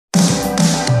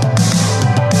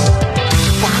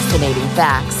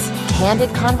facts,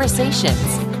 candid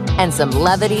conversations, and some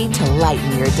levity to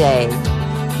lighten your day.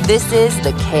 This is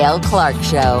The Cale Clark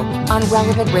Show on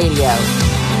Relevant Radio.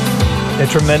 A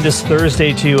tremendous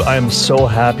Thursday to you. I'm so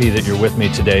happy that you're with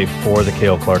me today for The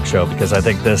Cale Clark Show because I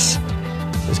think this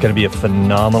is going to be a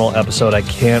phenomenal episode. I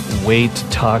can't wait to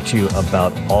talk to you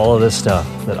about all of this stuff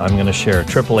that I'm going to share.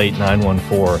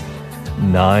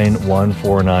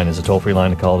 888-914-9149 is a toll-free line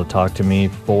to call to talk to me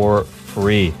for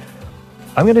free.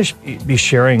 I'm going to be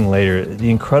sharing later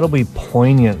the incredibly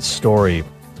poignant story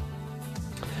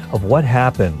of what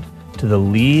happened to the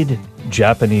lead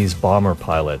Japanese bomber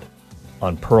pilot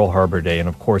on Pearl Harbor Day. And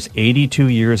of course, 82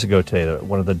 years ago today,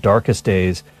 one of the darkest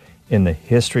days in the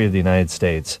history of the United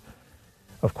States.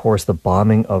 Of course, the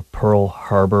bombing of Pearl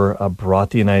Harbor brought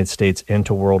the United States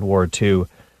into World War II.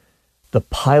 The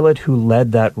pilot who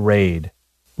led that raid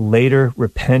later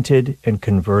repented and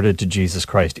converted to Jesus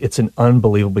Christ. It's an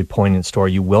unbelievably poignant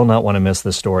story. You will not want to miss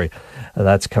this story.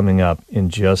 That's coming up in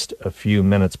just a few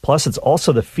minutes. Plus, it's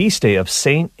also the feast day of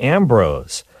St.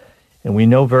 Ambrose. And we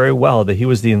know very well that he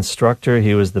was the instructor,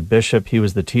 he was the bishop, he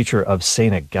was the teacher of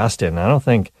St. Augustine. I don't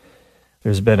think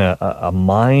there's been a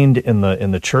mind in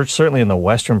the church, certainly in the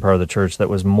western part of the church, that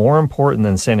was more important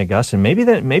than St. Augustine,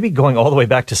 maybe going all the way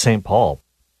back to St. Paul.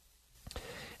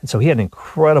 And so he had an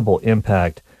incredible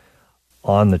impact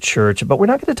on the church. But we're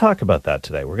not going to talk about that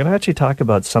today. We're going to actually talk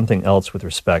about something else with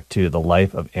respect to the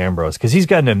life of Ambrose, because he's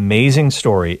got an amazing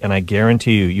story, and I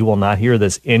guarantee you will not hear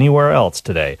this anywhere else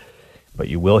today, but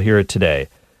you will hear it today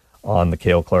on The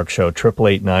Cale Clark Show.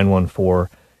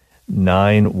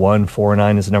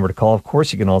 888-914-9149 is the number to call. Of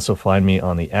course, you can also find me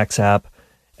on the X app.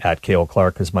 At Cale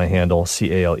Clark is my handle,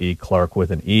 C-A-L-E, Clark with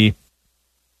an E.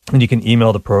 And you can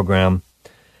email the program.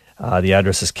 The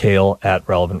address is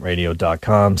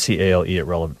cale@relevantradio.com, C-A-L-E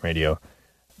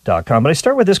 @relevantradio.com. But I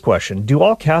start with this question. Do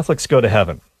all Catholics go to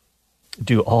heaven?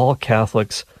 Do all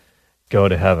Catholics go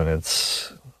to heaven?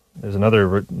 There's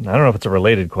another, I don't know if it's a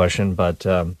related question, but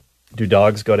do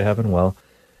dogs go to heaven? Well,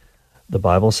 the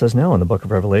Bible says no. In the book of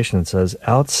Revelation, it says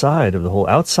outside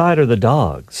are the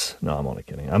dogs. No, I'm only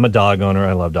kidding. I'm a dog owner.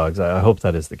 I love dogs. I hope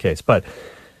that is the case. But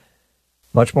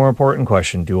much more important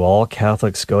question, do all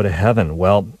Catholics go to heaven?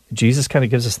 Well, Jesus kind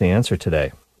of gives us the answer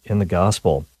today in the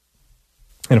gospel.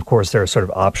 And of course, there are sort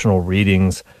of optional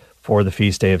readings for the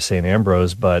feast day of St.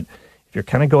 Ambrose, but if you're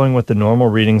kind of going with the normal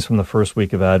readings from the first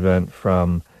week of Advent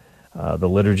from the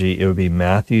liturgy, it would be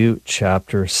Matthew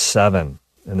chapter 7.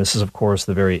 And this is, of course,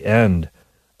 the very end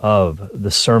of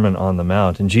the Sermon on the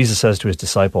Mount. And Jesus says to his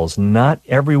disciples, "Not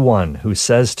everyone who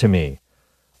says to me,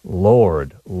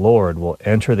 'Lord, Lord,' will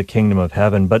enter the kingdom of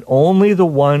heaven, but only the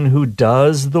one who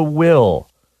does the will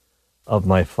of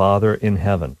my Father in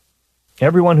heaven.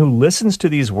 Everyone who listens to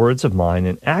these words of mine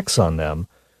and acts on them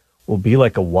will be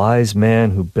like a wise man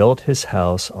who built his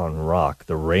house on rock.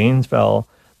 The rain fell,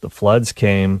 the floods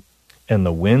came, and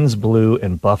the winds blew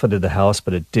and buffeted the house,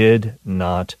 but it did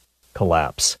not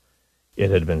collapse. It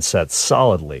had been set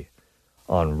solidly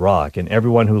on rock. And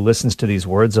everyone who listens to these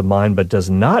words of mine but does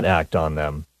not act on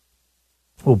them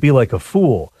will be like a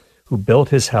fool who built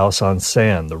his house on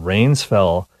sand. The rains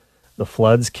fell, the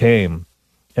floods came,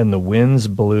 and the winds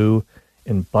blew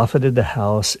and buffeted the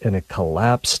house, and it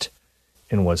collapsed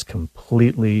and was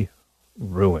completely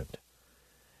ruined."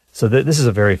 So this is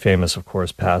a very famous, of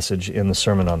course, passage in the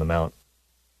Sermon on the Mount.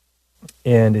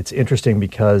 And it's interesting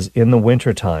because in the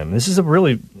wintertime, this is a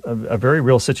very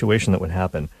real situation that would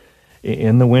happen.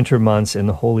 In the winter months in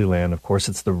the Holy Land, of course,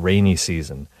 it's the rainy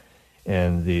season.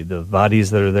 And the wadis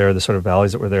that are there, the sort of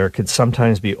valleys that were there, could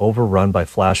sometimes be overrun by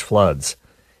flash floods.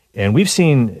 And we've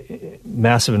seen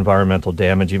massive environmental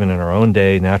damage, even in our own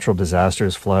day, natural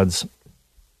disasters, floods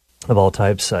of all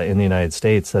types in the United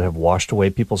States that have washed away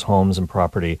people's homes and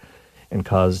property and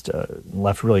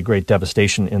left really great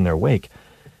devastation in their wake.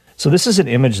 So this is an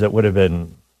image that would have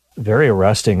been very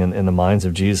arresting in the minds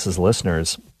of Jesus'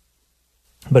 listeners.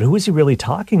 But who is he really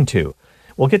talking to?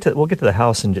 We'll get to the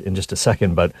house in just a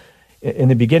second, but in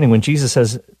the beginning, when Jesus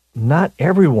says, "Not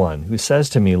everyone who says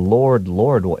to me, 'Lord,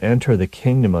 Lord,' will enter the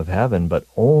kingdom of heaven, but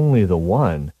only the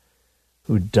one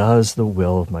who does the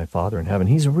will of my Father in heaven,"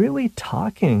 he's really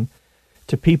talking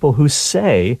to people who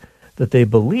say that they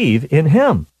believe in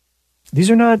him.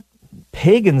 These are not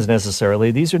pagans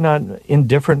necessarily. These are not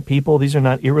indifferent people. These are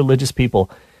not irreligious people.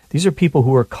 These are people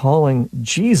who are calling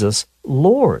Jesus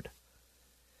Lord.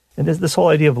 And there's this whole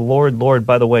idea of Lord, Lord,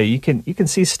 by the way, you can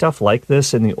see stuff like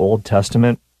this in the Old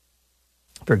Testament.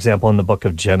 For example, in the book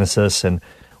of Genesis, and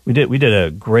we did a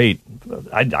great,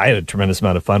 I had a tremendous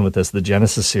amount of fun with this, the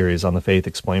Genesis series on the Faith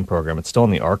Explained program. It's still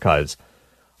in the archives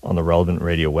on the Relevant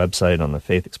Radio website, on the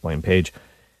Faith Explained page.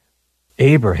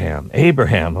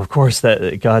 Abraham, of course,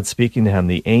 that God's speaking to him,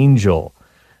 the angel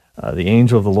of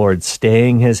the Lord,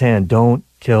 staying his hand, don't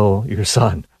kill your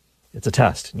son. It's a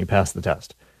test, and you pass the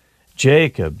test.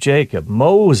 Jacob,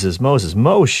 Moses,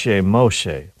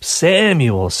 Moshe,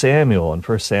 Samuel in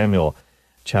 1 Samuel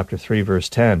chapter 3, verse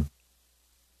 10.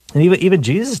 And even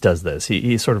Jesus does this.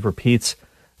 He sort of repeats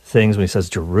things when he says,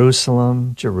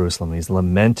 Jerusalem, Jerusalem. He's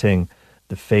lamenting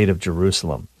the fate of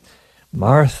Jerusalem.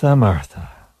 Martha,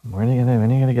 when are you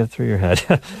going to get through your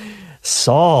head?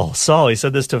 Saul, he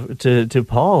said this to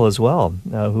Paul as well,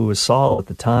 who was Saul at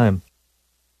the time.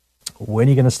 When are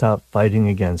you going to stop fighting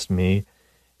against me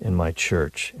in my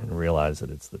church and realize that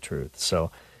it's the truth?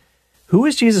 So who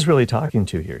is Jesus really talking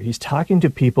to here? He's talking to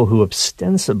people who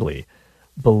ostensibly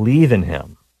believe in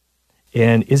him.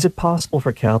 And is it possible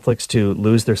for Catholics to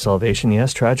lose their salvation?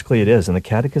 Yes, tragically it is. And the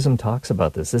Catechism talks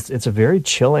about this. It's a very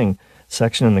chilling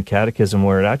section in the Catechism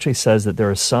where it actually says that there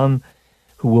are some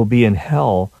who will be in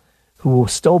hell who will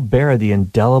still bear the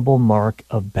indelible mark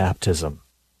of baptism.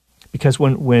 Because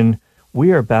when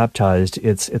we are baptized,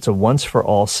 it's a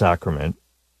once-for-all sacrament.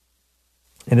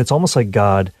 And it's almost like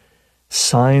God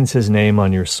signs his name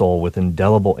on your soul with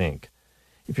indelible ink.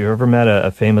 If you've ever met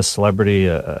a famous celebrity,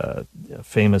 a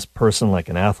famous person like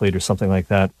an athlete or something like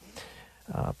that,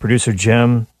 producer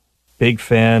Jim, big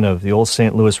fan of the old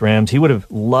St. Louis Rams, he would have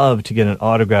loved to get an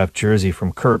autographed jersey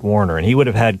from Kurt Warner, and he would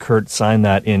have had Kurt sign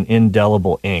that in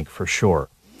indelible ink for sure,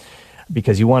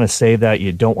 because you want to save that.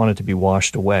 You don't want it to be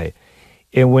washed away.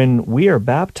 And when we are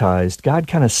baptized, God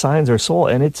kind of signs our soul,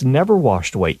 and it's never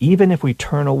washed away, even if we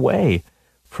turn away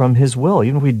from his will,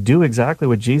 even if we do exactly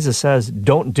what Jesus says,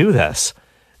 don't do this.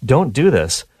 Don't do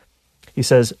this. He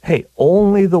says, hey,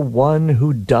 only the one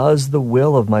who does the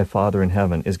will of my Father in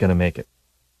heaven is going to make it.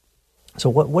 So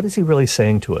what is he really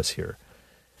saying to us here?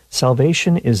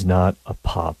 Salvation is not a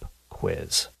pop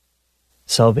quiz.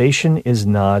 Salvation is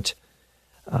not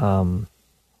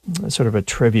sort of a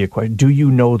trivia question. Do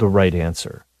you know the right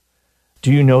answer?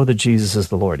 Do you know that Jesus is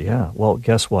the Lord? Yeah. Well,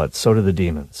 guess what? So do the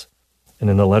demons. And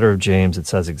in the letter of James, it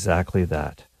says exactly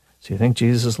that. So you think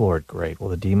Jesus is Lord? Great. Well,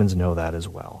 the demons know that as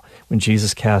well. When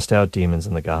Jesus cast out demons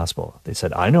in the gospel, they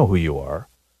said, I know who you are,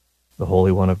 the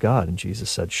Holy One of God. And Jesus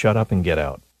said, shut up and get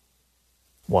out.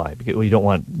 Why? Because you don't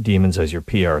want demons as your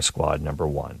PR squad, number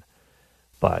one.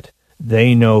 But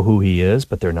they know who he is,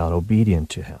 but they're not obedient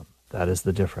to him. That is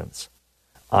the difference.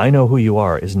 I know who you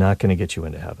are is not going to get you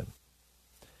into heaven.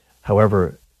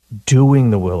 However, doing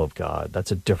the will of God,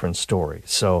 that's a different story.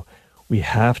 So we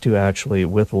have to actually,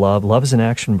 with love is an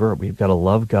action verb. We've got to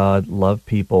love God, love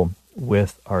people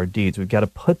with our deeds. We've got to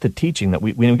put the teaching that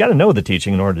we've got to know the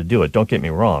teaching in order to do it. Don't get me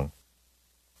wrong.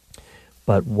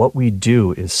 But what we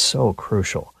do is so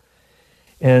crucial.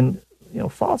 And,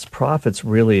 false prophets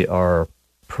really are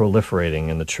proliferating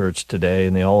in the church today,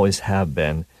 and they always have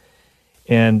been.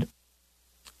 And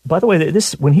by the way,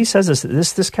 when he says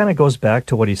this kind of goes back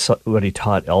to what he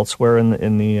taught elsewhere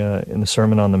in the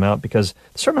Sermon on the Mount, because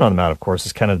the Sermon on the Mount, of course,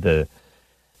 is kind of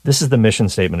this is the mission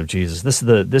statement of Jesus. This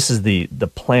is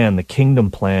the plan, the kingdom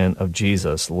plan of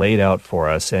Jesus laid out for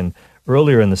us. And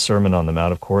earlier in the Sermon on the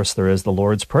Mount, of course, there is the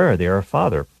Lord's Prayer, the Our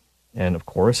Father, and of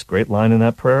course, great line in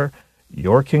that prayer: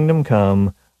 "Your kingdom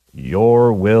come,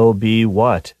 your will be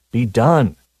what? Be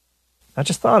done." Not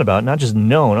just thought about, not just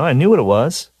known. Oh, I knew what it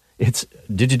was. It's,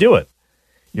 did you do it?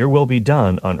 Your will be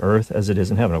done on earth as it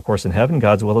is in heaven. Of course, in heaven,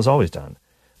 God's will is always done.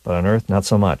 But on earth, not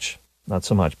so much. Not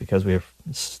so much, because we have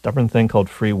a stubborn thing called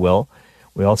free will.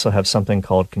 We also have something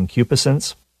called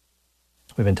concupiscence.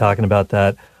 We've been talking about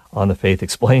that on the Faith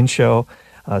Explained show.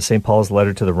 St. Paul's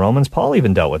letter to the Romans, Paul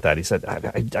even dealt with that. He said,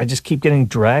 I just keep getting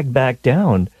dragged back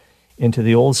down into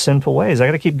the old sinful ways. I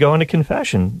got to keep going to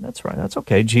confession. That's right. That's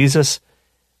okay. Jesus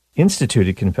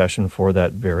instituted confession for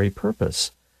that very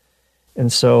purpose.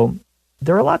 And so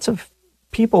there are lots of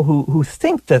people who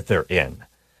think that they're in,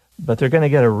 but they're going to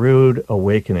get a rude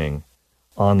awakening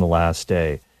on the last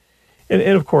day. And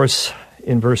of course,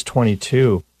 in verse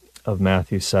 22 of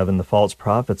Matthew 7, the false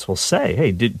prophets will say,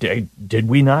 hey, did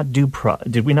we not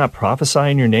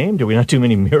prophesy in your name? Did we not do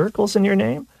many miracles in your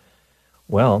name?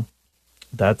 Well,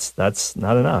 that's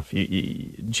not enough.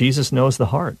 Jesus knows the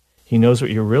heart. He knows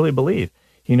what you really believe.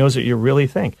 He knows what you really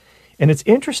think. And it's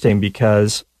interesting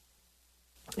because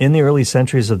in the early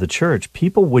centuries of the church,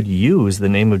 people would use the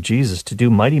name of Jesus to do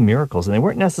mighty miracles, and they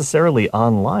weren't necessarily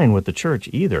online with the church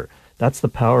either. That's the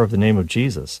power of the name of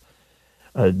Jesus.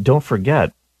 Don't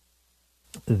forget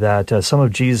that some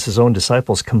of Jesus' own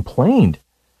disciples complained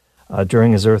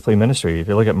during his earthly ministry. If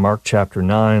you look at Mark chapter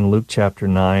 9, Luke chapter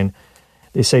 9,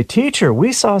 they say, "Teacher,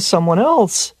 we saw someone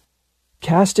else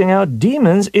casting out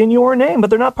demons in your name, but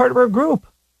they're not part of our group."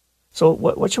 So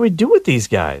what should we do with these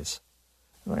guys?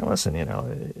 I'm like, listen,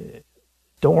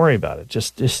 don't worry about it.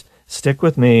 Just stick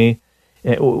with me.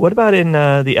 What about in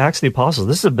the Acts of the Apostles?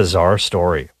 This is a bizarre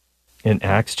story. In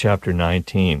Acts chapter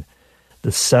 19,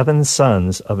 the 7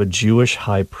 sons of a Jewish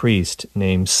high priest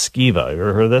named Sceva. You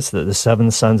ever heard of this? The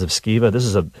 7 sons of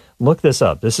Sceva. Look this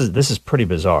up. This is pretty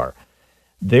bizarre.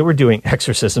 They were doing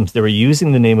exorcisms. They were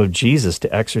using the name of Jesus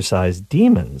to exorcise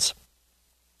demons,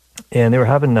 and they were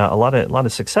having a lot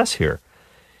of success here.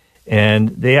 And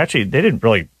they didn't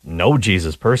really know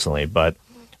Jesus personally, but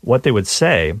what they would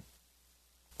say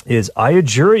is, "I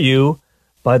adjure you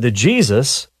by the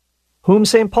Jesus whom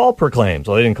St. Paul proclaims."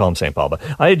 Well, they didn't call him St. Paul, but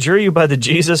 "I adjure you by the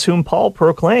Jesus whom Paul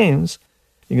proclaims."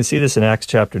 You can see this in Acts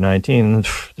chapter 19. And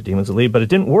the demons would leave, but it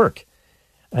didn't work.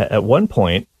 At one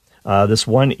point, this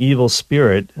one evil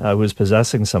spirit was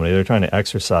possessing somebody. They're trying to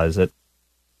exorcise it.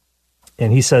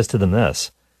 And he says to them this,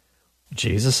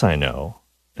 "Jesus I know,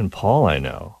 and Paul I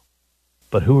know,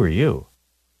 but who are you?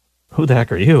 Who the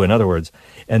heck are you?" In other words,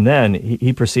 and then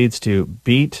he proceeds to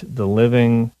beat the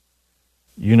living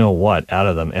you-know-what out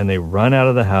of them, and they run out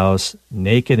of the house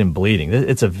naked and bleeding.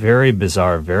 It's a very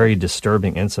bizarre, very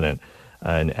disturbing incident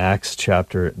in Acts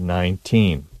chapter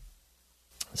 19.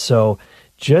 So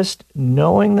just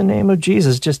knowing the name of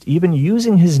Jesus, just even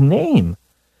using his name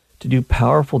to do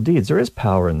powerful deeds. There is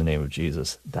power in the name of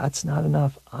Jesus. That's not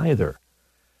enough either,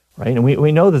 right? And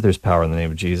we know that there's power in the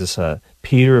name of Jesus.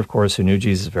 Peter, of course, who knew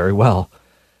Jesus very well,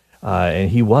 and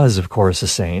he was, of course, a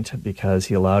saint because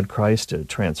he allowed Christ to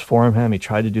transform him. He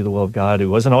tried to do the will of God. He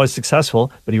wasn't always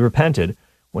successful, but he repented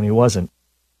when he wasn't.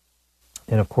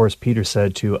 And, of course, Peter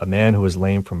said to a man who was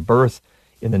lame from birth,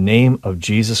 "In the name of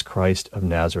Jesus Christ of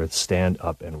Nazareth, stand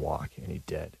up and walk." And he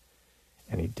did.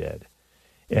 And he did.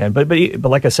 And but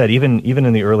like I said, even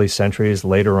in the early centuries,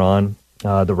 later on,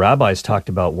 the rabbis talked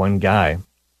about one guy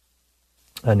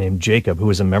named Jacob, who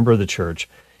was a member of the church,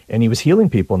 and he was healing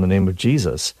people in the name of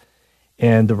Jesus.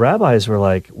 And the rabbis were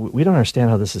like, "We don't understand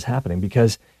how this is happening,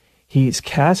 because he's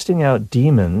casting out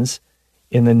demons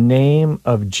in the name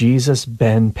of Jesus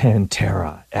ben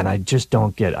Pantera." And I just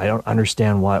don't get it. I don't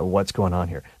understand what's going on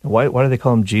here. Why do they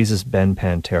call him Jesus ben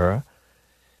Pantera?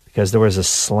 Because there was a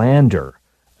slander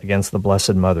against the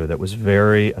Blessed Mother that was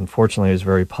unfortunately, was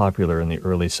very popular in the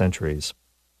early centuries.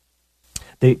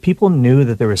 People knew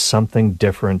that there was something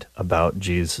different about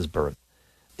Jesus' birth.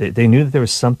 They knew that there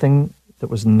was something that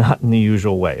was not in the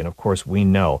usual way. And of course, we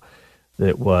know that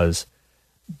it was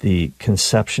the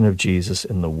conception of Jesus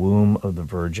in the womb of the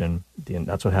Virgin.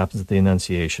 That's what happens at the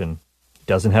Annunciation. He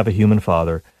doesn't have a human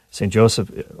father. St. Joseph,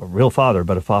 a real father,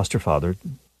 but a foster father.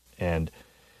 And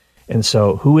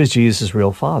so who is Jesus'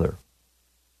 real father?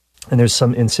 And there's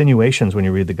some insinuations when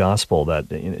you read the gospel that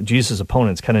Jesus'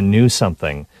 opponents kind of knew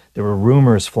something. There were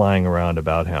rumors flying around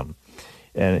about him.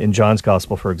 And in John's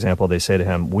gospel, for example, they say to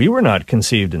him, "We were not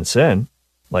conceived in sin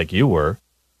like you were."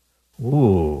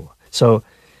 Ooh. So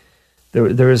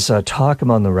there is a talk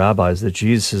among the rabbis that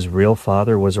Jesus' real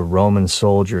father was a Roman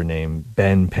soldier named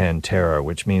Ben Pantera,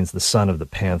 which means the son of the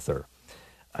panther.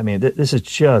 I mean, this is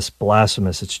just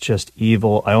blasphemous. It's just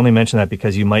evil. I only mention that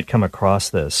because you might come across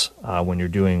this when you're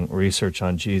doing research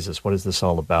on Jesus. What is this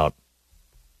all about?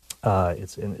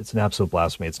 It's an absolute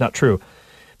blasphemy. It's not true.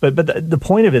 But the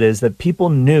point of it is that people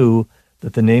knew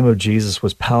that the name of Jesus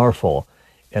was powerful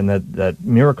and that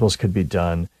miracles could be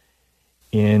done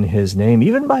in his name,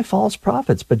 even by false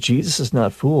prophets. But Jesus is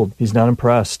not fooled. He's not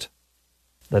impressed.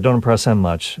 That don't impress him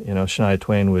much. Shania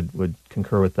Twain would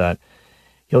concur with that.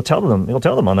 He'll tell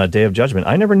them on that day of judgment,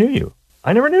 "I never knew you.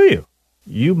 I never knew you.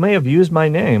 You may have used my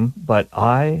name, but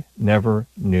I never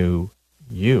knew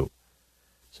you."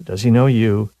 So does he know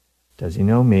you? Does he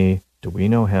know me? Do we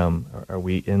know him? Are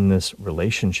we in this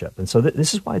relationship? And so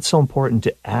this is why it's so important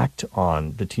to act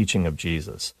on the teaching of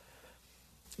Jesus.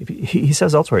 He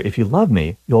says elsewhere, "If you love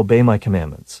me, you'll obey my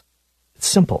commandments." It's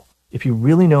simple. If you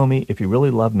really know me, if you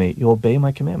really love me, you'll obey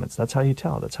my commandments. That's how you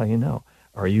tell. That's how you know.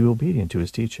 Are you obedient to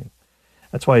his teaching?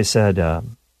 That's why he said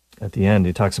at the end,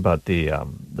 he talks about the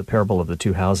parable of the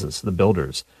 2 houses, the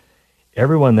builders.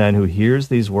 "Everyone then who hears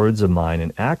these words of mine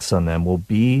and acts on them will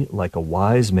be like a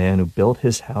wise man who built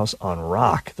his house on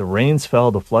rock. The rains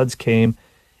fell, the floods came,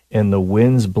 and the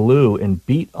winds blew and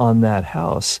beat on that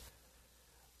house,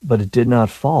 but it did not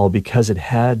fall because it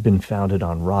had been founded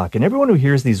on rock. And everyone who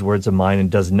hears these words of mine and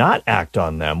does not act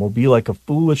on them will be like a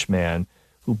foolish man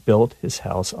who built his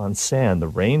house on sand. The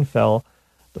rain fell,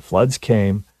 the floods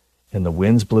came, and the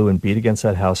winds blew and beat against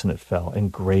that house, and it fell,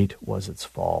 and great was its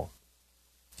fall."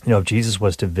 If Jesus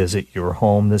was to visit your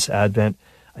home this Advent,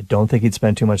 I don't think he'd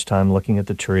spend too much time looking at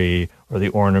the tree or the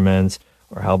ornaments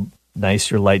or how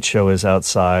nice your light show is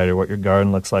outside, or what your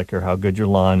garden looks like, or how good your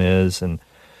lawn is, and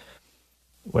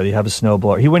whether you have a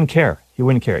snowblower. He wouldn't care. He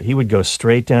wouldn't care. He would go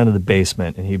straight down to the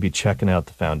basement, and he'd be checking out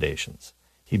the foundations.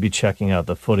 He'd be checking out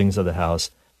the footings of the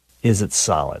house. Is it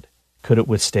solid? Could it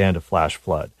withstand a flash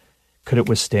flood? Could it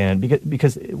withstand?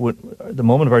 Because the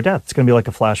moment of our death, it's going to be like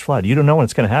a flash flood. You don't know when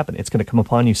it's going to happen. It's going to come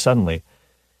upon you suddenly,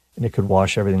 and it could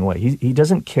wash everything away. He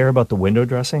doesn't care about the window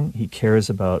dressing. He cares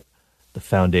about the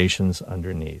foundations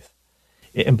underneath.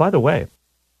 And by the way,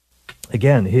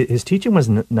 again, his teaching was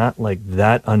not like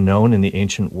that unknown in the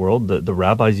ancient world. The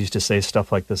rabbis used to say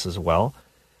stuff like this as well.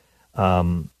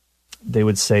 They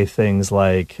would say things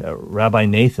like, Rabbi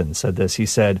Nathan said this. He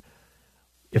said,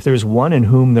 if there's one in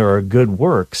whom there are good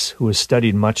works, who has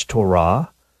studied much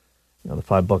Torah, the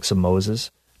 5 books of Moses,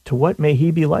 to what may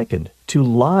he be likened? To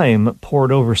lime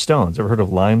poured over stones. Ever heard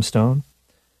of limestone?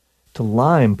 To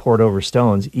lime poured over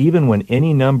stones, even when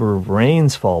any number of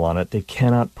rains fall on it, they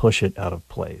cannot push it out of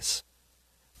place.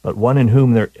 But one in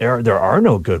whom there are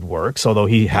no good works, although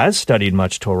he has studied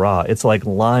much Torah, it's like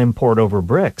lime poured over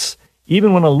bricks.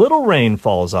 Even when a little rain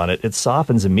falls on it, it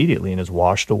softens immediately and is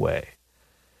washed away.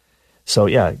 So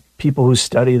yeah, people who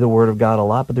study the Word of God a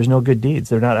lot, but there's no good deeds.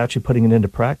 They're not actually putting it into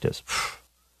practice.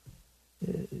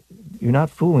 You're not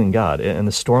fooling God. And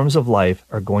the storms of life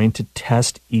are going to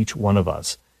test each one of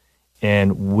us.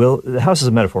 And the house is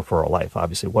a metaphor for our life,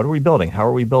 obviously. What are we building? How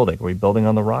are we building? Are we building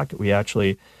on the rock?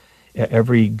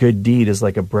 Every good deed is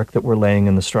like a brick that we're laying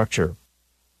in the structure.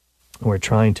 We're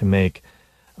trying to make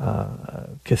a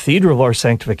cathedral of our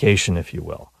sanctification, if you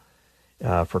will,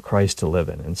 for Christ to live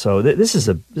in. And so this is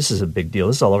a big deal.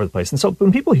 This is all over the place. And so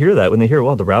when people hear that, when they hear,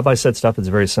 well, the rabbi said stuff that's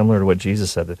very similar to what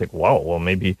Jesus said, they think, wow, well,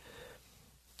 maybe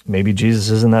Jesus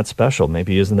isn't that special.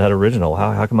 Maybe he isn't that original.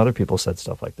 How come other people said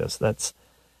stuff like this?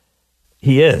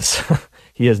 He is.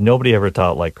 He is. Nobody ever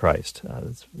taught like Christ.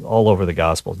 It's all over the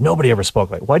Gospels. Nobody ever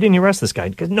spoke like. Why didn't you arrest this guy?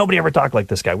 Because nobody ever talked like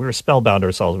this guy. We were spellbound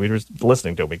ourselves. We were just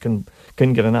listening to him. We couldn't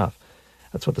get enough.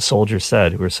 That's what the soldiers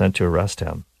said who were sent to arrest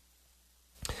him.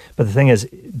 But the thing is,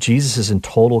 Jesus is in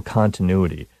total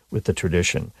continuity with the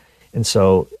tradition, and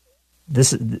so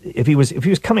if he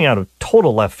was coming out of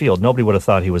total left field, nobody would have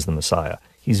thought he was the Messiah.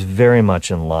 He's very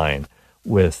much in line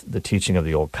with the teaching of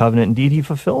the Old Covenant. Indeed, he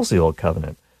fulfills the Old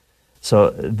Covenant.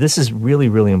 So this is really,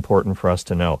 really important for us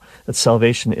to know, that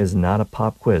salvation is not a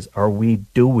pop quiz. Are we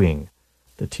doing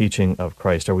the teaching of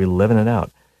Christ? Are we living it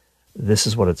out? This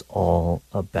is what it's all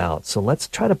about. So let's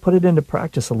try to put it into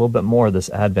practice a little bit more this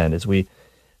Advent as we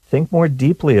think more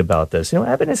deeply about this.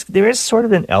 Advent there is sort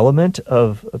of an element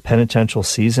of a penitential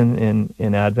season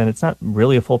in Advent. It's not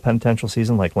really a full penitential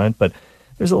season like Lent, but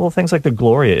there's little things like the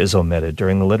Gloria is omitted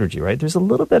during the liturgy, right? There's a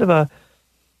little bit of a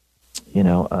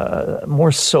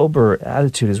more sober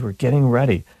attitude as we're getting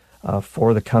ready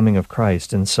for the coming of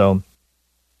Christ. And so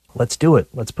let's do it.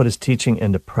 Let's put his teaching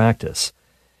into practice.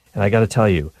 And I got to tell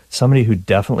you, somebody who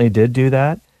definitely did do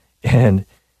that, and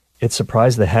it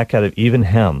surprised the heck out of even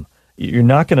him. You're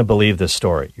not going to believe this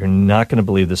story. You're not going to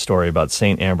believe this story about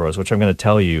St. Ambrose, which I'm going to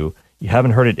tell you. You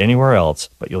haven't heard it anywhere else,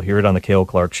 but you'll hear it on the K.O.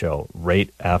 Clark Show right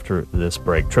after this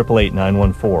break.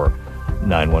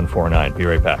 888-914-9149. Be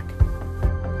right back.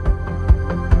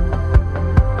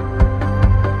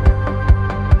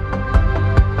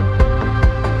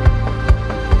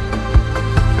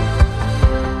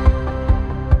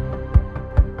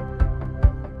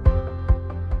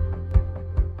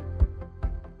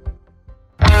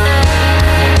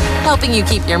 Helping you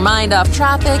keep your mind off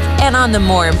traffic and on the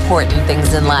more important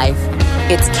things in life.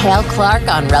 It's Cal Clark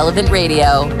on Relevant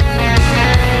Radio.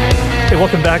 Hey,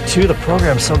 welcome back to the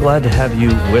program. So glad to have you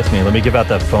with me. Let me give out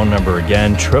that phone number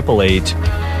again,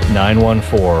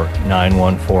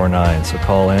 888-914-9149. So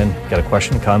call in, got a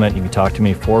question, comment, you can talk to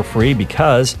me for free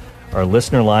because our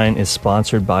listener line is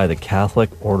sponsored by the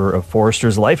Catholic Order of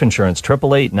Foresters Life Insurance,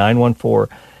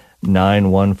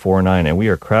 888-914-9149. And we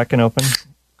are cracking open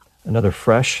another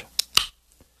fresh,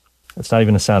 that's not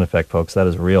even a sound effect, folks, that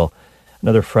is real,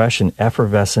 another fresh and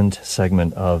effervescent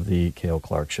segment of the K.O.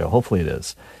 Clark Show. Hopefully it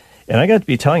is. And I got to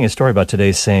be telling you a story about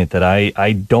today's saint that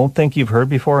I don't think you've heard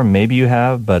before. Maybe you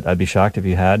have, but I'd be shocked if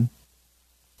you had.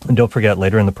 And don't forget,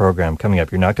 later in the program, coming up,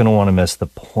 you're not going to want to miss the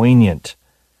poignant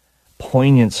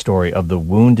story of the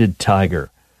wounded tiger,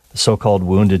 the so-called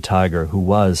wounded tiger, who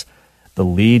was the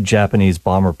lead Japanese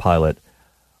bomber pilot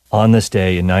on this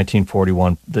day in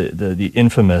 1941, the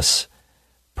infamous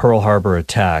Pearl Harbor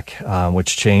attack,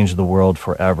 which changed the world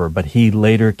forever. But he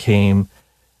later came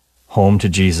home to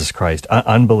Jesus Christ.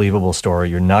 Unbelievable story.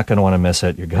 You're not going to want to miss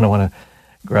it. You're going to want to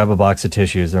grab a box of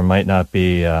tissues. There might not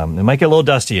be, it might get a little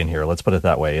dusty in here. Let's put it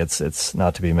that way. It's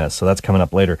not to be missed. So that's coming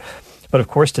up later. But of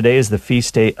course, today is the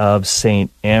feast day of St.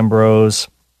 Ambrose.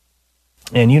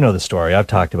 And you know the story. I've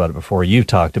talked about it before. You've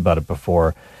talked about it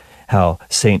before. How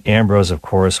St. Ambrose, of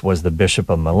course, was the Bishop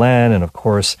of Milan. And of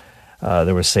course,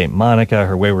 there was St. Monica,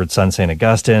 her wayward son, St.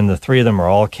 Augustine. The three of them are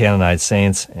all canonized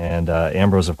saints. And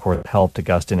Ambrose, of course, helped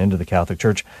Augustine into the Catholic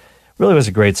Church. Really was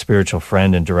a great spiritual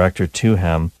friend and director to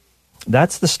him.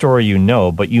 That's the story you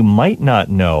know, but you might not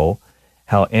know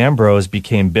how Ambrose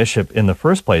became bishop in the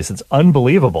first place. It's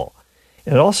unbelievable.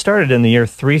 It all started in the year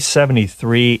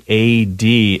 373 AD,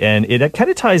 and it kind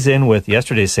of ties in with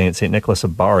yesterday's saint, St. Nicholas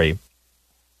of Bari,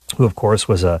 who, of course,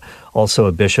 was also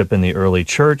a bishop in the early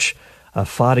church,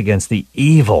 fought against the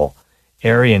evil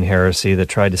Arian heresy that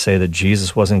tried to say that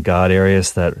Jesus wasn't God,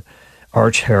 Arius, that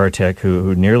arch heretic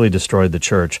who nearly destroyed the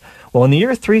church. Well, in the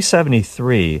year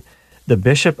 373, the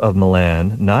Bishop of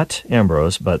Milan, not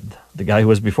Ambrose, but the guy who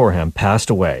was before him, passed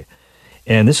away.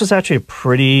 And this was actually a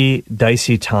pretty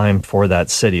dicey time for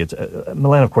that city.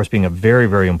 Milan, of course, being a very,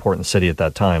 very important city at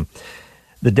that time.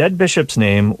 The dead bishop's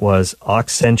name was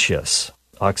Auxentius.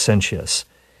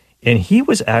 And he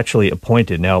was actually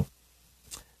appointed. Now,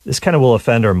 this kind of will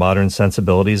offend our modern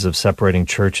sensibilities of separating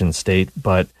church and state,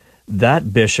 but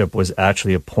that bishop was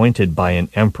actually appointed by an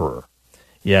emperor.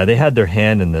 Yeah, they had their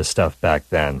hand in this stuff back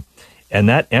then. And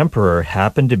that emperor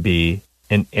happened to be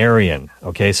an Arian.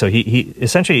 Okay, so he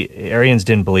essentially, Arians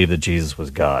didn't believe that Jesus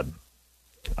was God.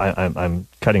 I'm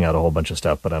cutting out a whole bunch of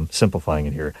stuff, but I'm simplifying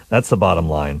it here. That's the bottom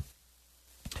line.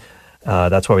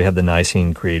 That's why we have the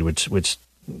Nicene Creed, which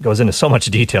goes into so much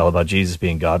detail about Jesus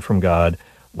being God from God,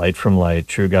 light from light,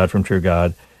 true God from true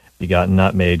God, begotten,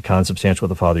 not made, consubstantial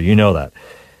with the Father. You know that.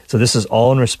 So this is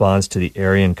all in response to the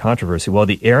Arian controversy. Well,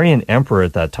 the Arian emperor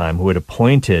at that time, who had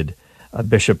appointed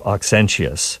Bishop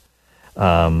Auxentius,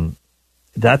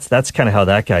 that's kind of how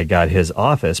that guy got his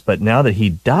office. But now that he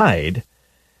died,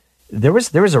 there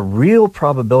was a real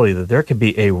probability that there could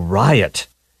be a riot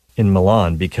in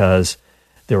Milan, because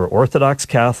there were Orthodox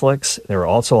Catholics. There were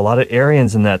also a lot of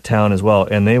Arians in that town as well,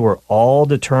 and they were all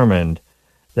determined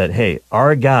that, hey,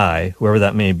 our guy, whoever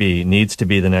that may be, needs to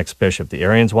be the next bishop. The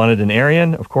Arians wanted an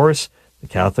Arian, of course. The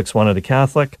Catholics wanted a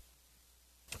Catholic.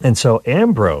 And so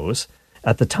Ambrose,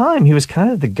 at the time, he was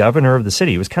kind of the governor of the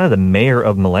city. He was kind of the mayor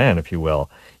of Milan, if you will.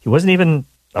 He wasn't even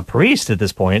a priest at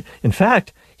this point. In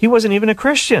fact, he wasn't even a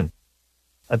Christian.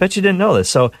 I bet you didn't know this.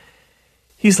 So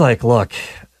he's like, look,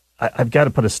 I've got to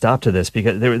put a stop to this,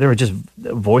 because there were just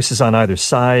voices on either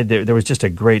side. There was just a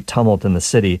great tumult in the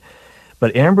city.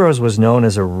 But Ambrose was known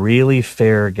as a really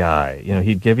fair guy. You know,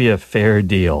 he'd give you a fair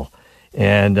deal.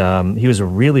 And he was a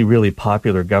really, really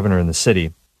popular governor in the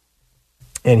city.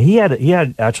 And he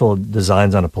had actual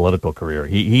designs on a political career.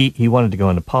 He wanted to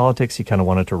go into politics. He kind of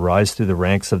wanted to rise through the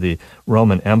ranks of the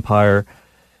Roman Empire.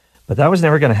 But that was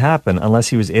never going to happen unless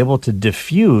he was able to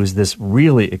diffuse this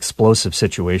really explosive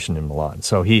situation in Milan.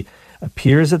 So he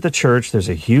appears at the church. There's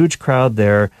a huge crowd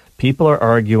there. People are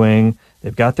arguing.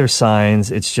 They've got their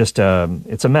signs. It's just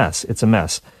it's a mess. It's a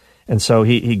mess. And so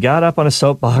he got up on a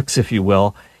soapbox, if you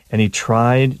will, and he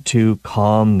tried to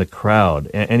calm the crowd.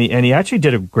 And he actually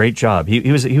did a great job.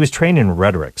 He was trained in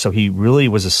rhetoric, so he really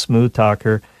was a smooth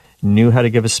talker, knew how to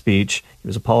give a speech. He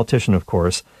was a politician, of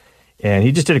course, and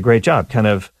he just did a great job,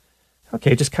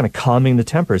 just kind of calming the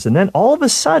tempers. And then all of a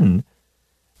sudden,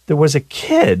 there was a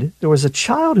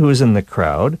child who was in the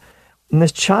crowd, and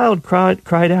this child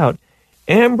cried out,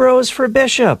 "Ambrose for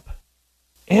bishop!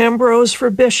 Ambrose for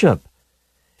bishop!"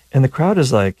 And the crowd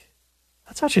is like,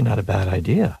 that's actually not a bad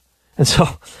idea. And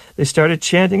so they started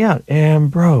chanting out,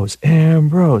 "Ambrose,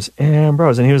 Ambrose,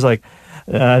 Ambrose." And he was like,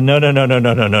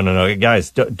 no, guys,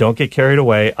 don't get carried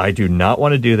away. I do not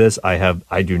want to do this.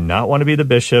 I do not want to be the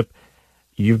bishop.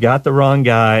 You've got the wrong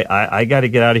guy. I got to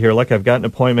get out of here. Look, I've got an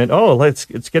appointment. Oh, it's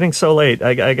getting so late.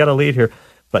 I got to leave here.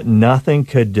 But nothing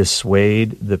could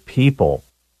dissuade the people.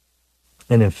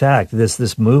 And in fact,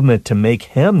 this movement to make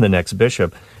him the next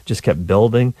bishop just kept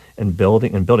building and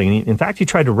building and building. And in fact, he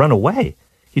tried to run away.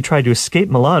 He tried to escape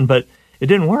Milan, but it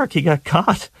didn't work. He got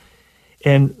caught.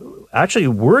 And actually,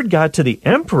 word got to the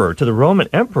emperor, to the Roman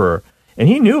emperor, and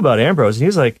he knew about Ambrose. And he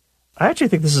was like, I actually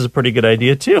think this is a pretty good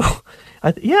idea, too.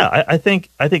 I think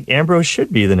Ambrose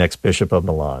should be the next bishop of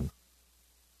Milan.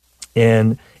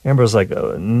 And Ambrose was like,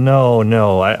 oh,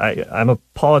 no, I'm a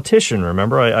politician,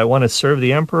 remember? I want to serve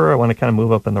the emperor. I want to kind of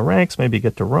move up in the ranks, maybe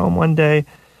get to Rome one day,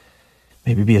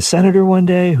 maybe be a senator one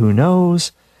day, who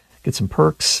knows, get some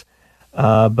perks.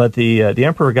 But the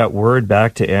emperor got word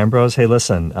back to Ambrose, hey,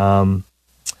 listen,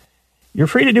 you're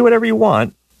free to do whatever you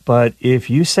want, but if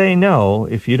you say no,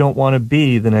 if you don't want to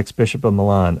be the next bishop of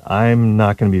Milan, I'm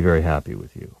not going to be very happy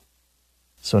with you.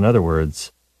 So in other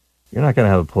words, you're not going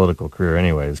to have a political career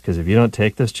anyways, because if you don't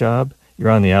take this job, you're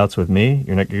on the outs with me.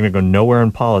 You're going to go nowhere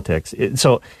in politics.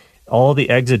 So all the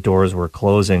exit doors were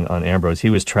closing on Ambrose. He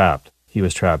was trapped.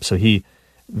 So he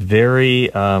very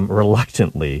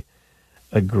reluctantly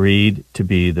agreed to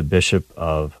be the Bishop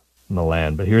of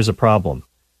Milan. But here's a problem.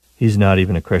 He's not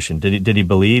even a Christian. Did he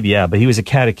believe? Yeah, but he was a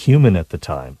catechumen at the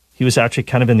time. He was actually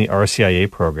kind of in the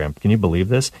RCIA program. Can you believe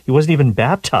this? He wasn't even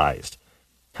baptized.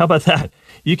 How about that?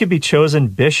 You could be chosen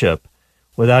bishop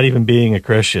without even being a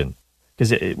Christian.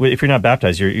 Because if you're not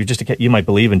baptized, you're just you might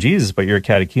believe in Jesus, but you're a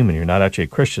catechumen. You're not actually a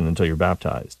Christian until you're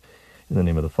baptized in the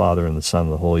name of the Father and the Son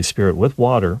and the Holy Spirit with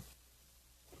water,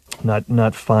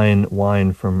 not fine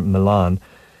wine from Milan.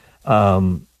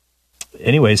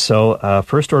 Anyway, so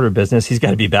first order of business, he's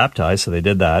got to be baptized, so they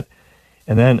did that.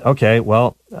 And then, okay,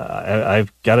 well,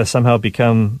 I've got to somehow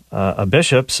become a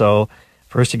bishop, so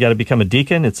first you got to become a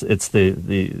deacon. It's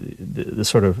the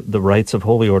sort of the rites of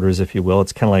holy orders, if you will.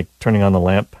 It's kind of like turning on the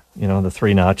lamp, the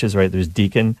three notches, right? There's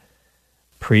deacon,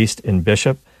 priest, and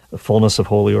bishop. The fullness of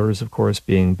holy orders, of course,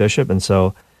 being bishop. And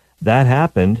so that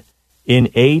happened in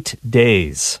 8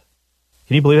 days.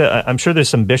 Can you believe it? I'm sure there's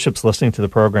some bishops listening to the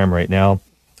program right now.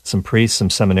 Some priests, some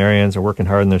seminarians are working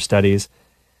hard in their studies.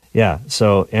 Yeah,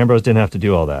 so Ambrose didn't have to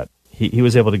do all that. He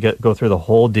was able to go through the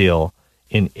whole deal.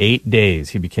 In 8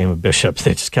 days, he became a bishop.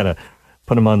 They just kind of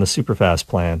put him on the super fast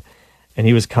plan. And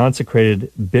he was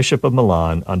consecrated Bishop of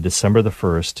Milan on December the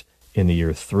 1st in the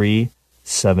year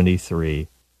 373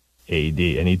 AD.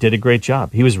 And he did a great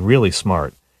job. He was really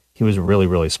smart. He was really,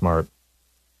 really smart.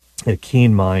 Had a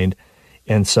keen mind.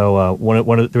 And so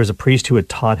there was a priest who had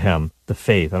taught him the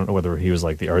faith. I don't know whether he was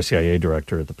like the RCIA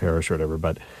director at the parish or whatever,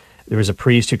 but there was a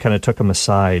priest who kind of took him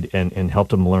aside and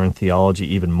helped him learn theology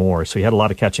even more. So he had a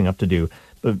lot of catching up to do.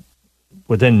 But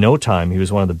within no time, he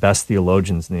was one of the best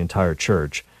theologians in the entire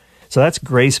church. So that's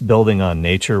grace building on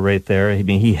nature right there. I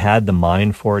mean, he had the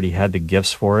mind for it. He had the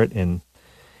gifts for it. And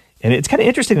it's kind of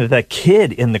interesting that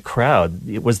kid in the crowd,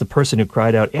 it was the person who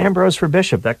cried out, Ambrose for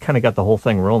bishop. That kind of got the whole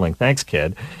thing rolling. Thanks,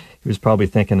 kid. He was probably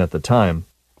thinking at the time.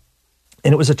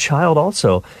 And it was a child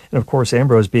also. And of course,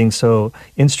 Ambrose being so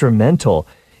instrumental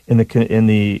in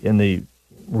the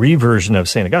reversion of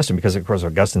St. Augustine, because of course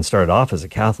Augustine started off as a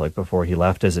Catholic before he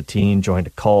left as a teen, joined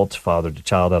a cult, fathered a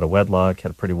child out of wedlock,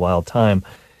 had a pretty wild time.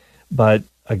 But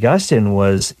Augustine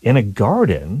was in a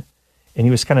garden, and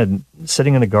he was kind of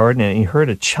sitting in a garden, and he heard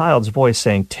a child's voice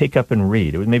saying, take up and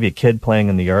read. It was maybe a kid playing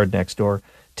in the yard next door.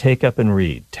 Take up and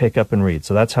read, take up and read.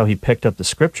 So that's how he picked up the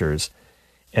scriptures,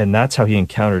 and that's how he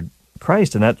encountered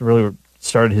Christ, and that really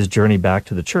started his journey back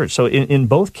to the church. So in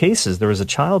both cases, there was a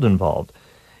child involved.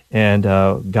 And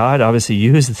God obviously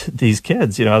used these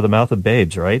kids, out of the mouth of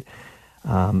babes, right,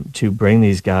 to bring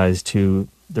these guys to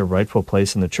their rightful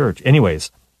place in the church.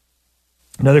 Anyways,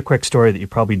 another quick story that you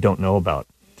probably don't know about.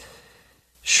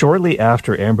 Shortly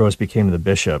after Ambrose became the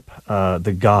bishop,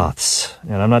 the Goths,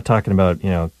 and I'm not talking about,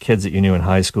 kids that you knew in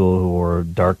high school who wore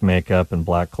dark makeup and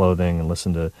black clothing and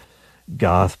listened to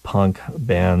goth punk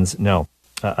bands. No.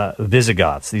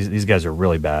 Visigoths. These guys are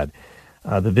really bad.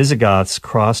 The Visigoths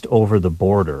crossed over the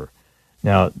border.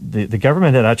 Now, the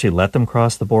government had actually let them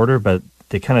cross the border, but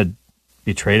they kind of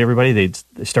betrayed everybody.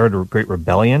 They started a great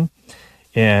rebellion,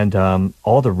 and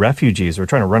all the refugees who were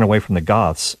trying to run away from the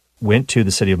Goths went to the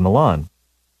city of Milan.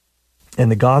 And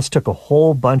the Goths took a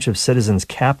whole bunch of citizens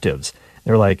captives.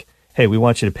 They're like, hey, we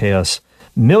want you to pay us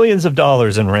millions of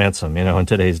dollars in ransom, in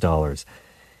today's dollars.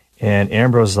 And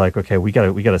Ambrose is like, okay, we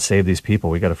got to save these people.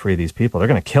 We got to free these people. They're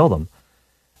going to kill them.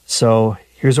 So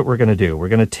here's what we're going to do. We're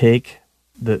going to take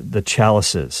the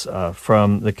chalices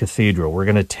from the cathedral. We're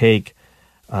going to take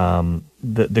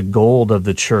the gold of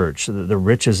the church, the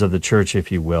riches of the church,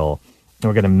 if you will. And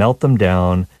we're going to melt them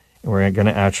down, and we're going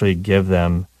to actually give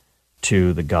them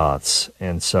to the Goths.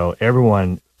 And so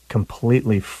everyone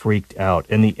completely freaked out.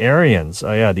 And the Arians,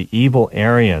 the evil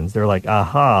Arians, they're like,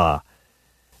 aha.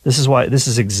 This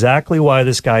is exactly why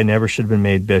this guy never should have been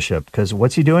made bishop, because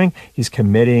what's he doing? He's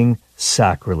committing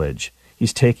sacrilege.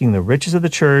 He's taking the riches of the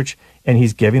church and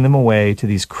he's giving them away to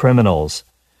these criminals.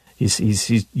 He's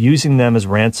using them as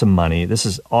ransom money. This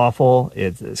is awful.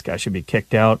 This guy should be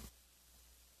kicked out.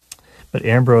 But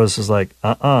Ambrose is like,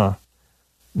 not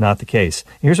the case.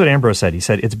 Here's what Ambrose said. He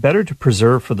said, it's better to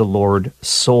preserve for the Lord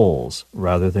souls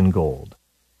rather than gold.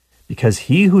 Because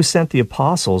he who sent the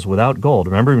apostles without gold,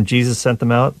 remember when Jesus sent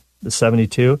them out, the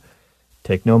 72?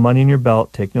 Take no money in your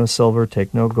belt, take no silver,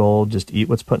 take no gold, just eat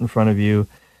what's put in front of you,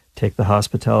 take the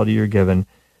hospitality you're given.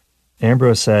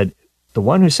 Ambrose said, the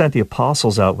one who sent the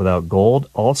apostles out without gold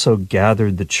also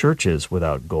gathered the churches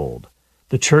without gold.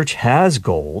 The church has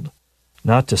gold,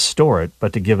 not to store it,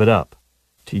 but to give it up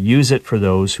to use it for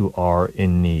those who are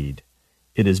in need.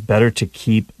 It is better to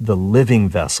keep the living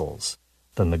vessels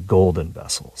than the golden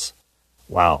vessels.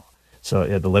 Wow.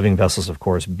 So the living vessels, of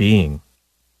course, being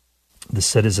the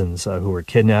citizens who were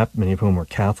kidnapped, many of whom were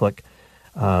Catholic,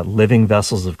 living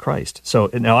vessels of Christ. So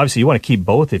now, obviously, you want to keep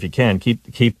both if you can. Keep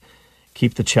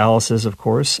the chalices, of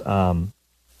course,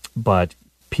 but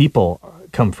people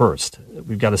come first.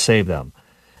 We've got to save them.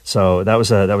 So that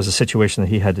was a situation that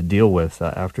he had to deal with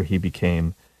after he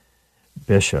became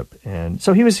bishop. And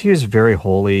so he was very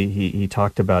holy. He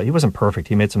talked about, he wasn't perfect.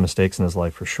 He made some mistakes in his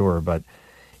life for sure, but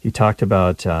he talked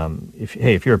about,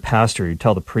 if you're a pastor, you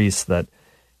tell the priests that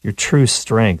your true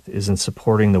strength is in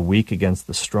supporting the weak against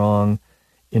the strong.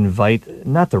 Invite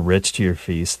not the rich to your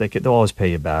feast. They'll always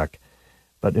pay you back,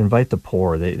 but invite the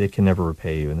poor. They can never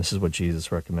repay you. And this is what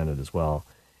Jesus recommended as well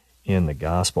in the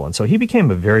gospel. And so he became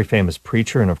a very famous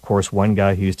preacher. And of course, one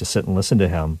guy who used to sit and listen to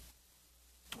him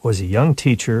was a young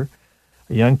teacher,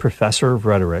 a young professor of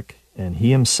rhetoric, and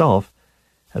he himself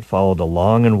had followed a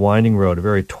long and winding road, a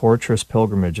very torturous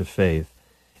pilgrimage of faith.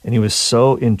 And he was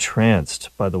so entranced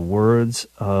by the words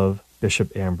of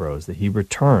Bishop Ambrose that he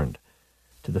returned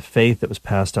to the faith that was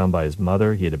passed on by his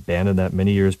mother. He had abandoned that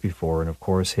many years before, and of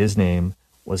course his name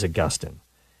was Augustine.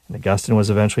 And Augustine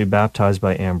was eventually baptized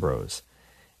by Ambrose.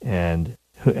 And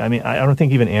I don't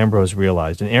think even Ambrose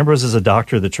realized, and Ambrose is a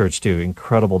doctor of the church too,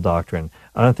 incredible doctrine.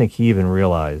 I don't think he even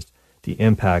realized the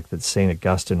impact that St.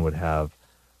 Augustine would have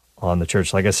on the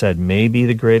church. Like I said, maybe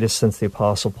the greatest since the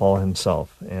Apostle Paul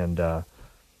himself. And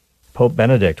Pope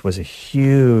Benedict was a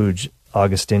huge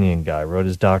Augustinian guy, wrote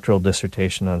his doctoral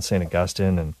dissertation on St.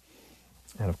 Augustine. And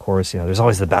of course, there's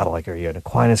always the battle, like, are you an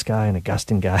Aquinas guy, an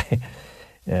Augustine guy?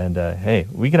 And hey,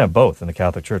 we can have both in the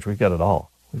Catholic Church. We've got it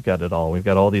all. We've got it all. We've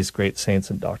got all these great saints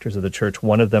and doctors of the church.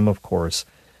 One of them, of course,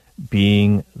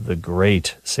 being the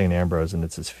great St. Ambrose, and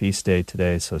it's his feast day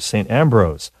today. So St.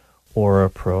 Ambrose, ora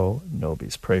pro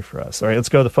nobis, pray for us. All right, let's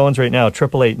go to the phones right now,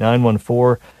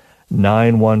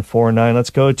 888-914-9149.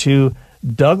 Let's go to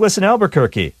Douglas in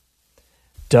Albuquerque.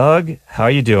 Doug, how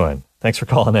are you doing? Thanks for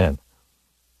calling in.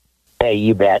 Hey,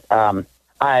 you bet.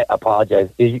 I apologize.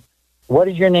 What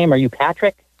is your name? Are you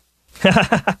Patrick?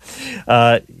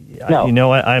 No. You know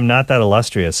what? I'm not that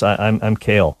illustrious. I'm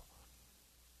Cale.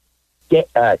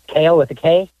 Cale with a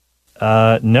K?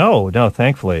 No,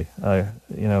 thankfully.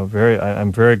 I'm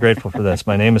very grateful for this.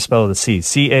 My name is spelled with a C,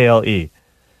 C-A-L-E.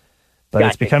 But gotcha.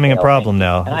 It's becoming a problem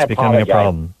now. And it's becoming a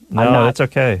problem. No, it's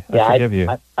okay. I forgive you.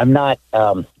 I'm not,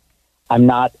 I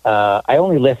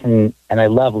only listen, and I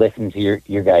love listening to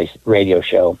your guys' radio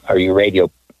show, or your radio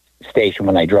station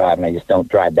when I drive, and I just don't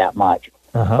drive that much.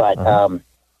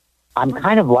 I'm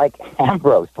kind of like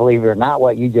Ambrose, believe it or not,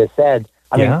 what you just said.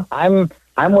 I mean,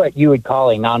 I'm what you would call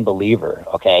a non-believer,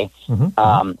 okay?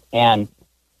 And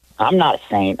I'm not a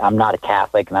saint, I'm not a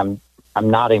Catholic, and I'm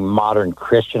not a modern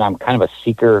Christian. I'm kind of a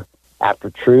seeker after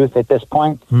truth at this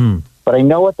point. But I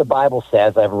know what the Bible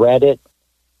says. I've read it,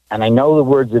 and I know the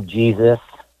words of Jesus.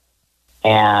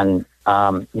 And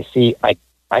you see, I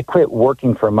quit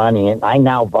working for money, and I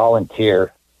now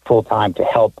volunteer full-time to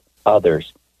help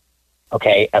others.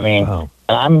 Okay, I mean,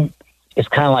 and it's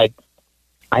kind of like,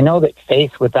 I know that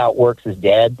faith without works is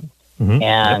dead.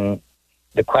 And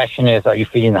the question is, are you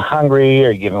feeding the hungry?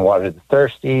 Are you giving water to the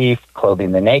thirsty,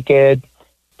 clothing the naked,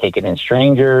 taking in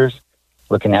strangers,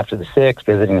 looking after the sick,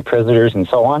 visiting the prisoners, and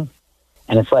so on?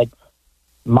 And it's like,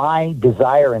 my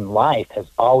desire in life has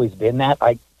always been that,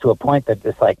 to a point that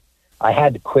it's like, I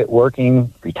had to quit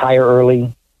working, retire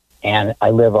early, and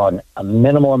I live on a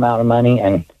minimal amount of money,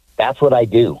 and that's what I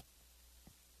do.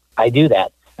 I do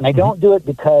that. And I don't do it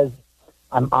because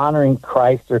I'm honoring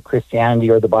Christ or Christianity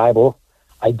or the Bible.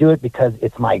 I do it because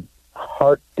it's my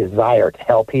heart desire to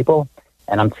help people.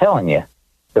 And I'm telling you,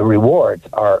 the rewards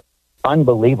are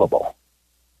unbelievable.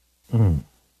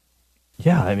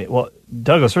 Yeah, I mean, well,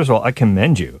 Douglas, first of all, I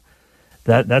commend you.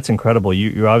 That's incredible.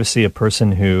 You're obviously a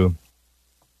person who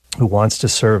wants to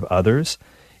serve others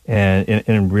and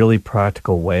in really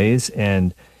practical ways.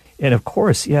 And of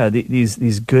course,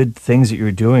 these good things that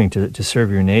you're doing to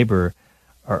serve your neighbor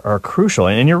are crucial.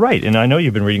 And you're right. And I know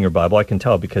you've been reading your Bible. I can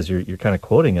tell because you're kind of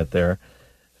quoting it there.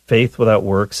 Faith without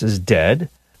works is dead.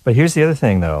 But here's the other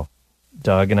thing, though,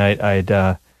 Doug, and I'd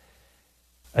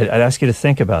ask you to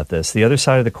think about this. The other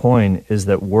side of the coin is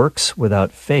that works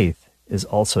without faith is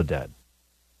also dead.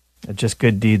 Just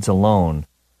good deeds alone,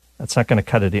 that's not going to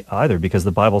cut it either, because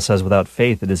the Bible says without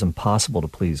faith it is impossible to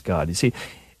please God. You see,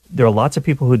 there are lots of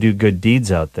people who do good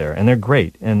deeds out there, and they're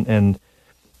great, and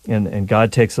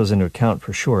God takes those into account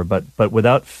for sure. But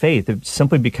without faith, it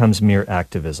simply becomes mere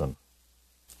activism.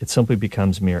 It simply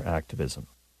becomes mere activism.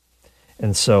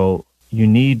 And so you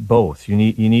need both. You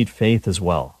need faith as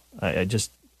well. I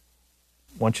just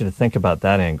want you to think about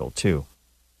that angle too.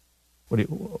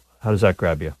 How does that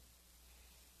grab you?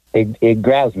 It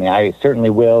grabs me. I certainly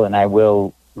will, and I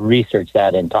will research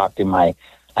that and talk to I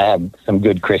have some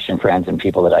good Christian friends and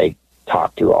people that I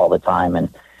talk to all the time, and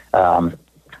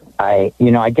I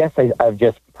guess I've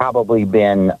just probably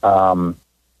been, I'm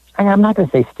not going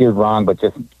to say steered wrong, but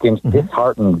just been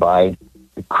disheartened by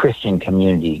the Christian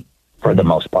community for the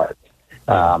most part.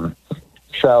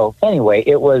 So anyway,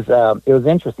 it was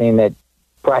interesting that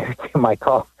prior to my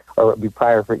call, or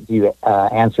prior to you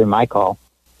answering my call,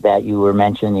 that you were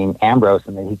mentioning Ambrose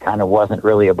and that he kind of wasn't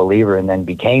really a believer and then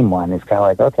became one. It's kind of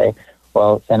like, okay,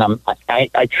 well, and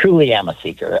I truly am a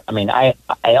seeker. I mean, I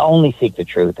only seek the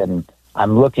truth, and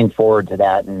I'm looking forward to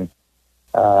that. And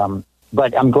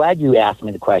but I'm glad you asked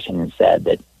me the question and said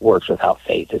that works without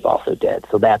faith is also dead.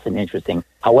 So that's an interesting.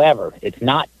 However, it's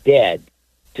not dead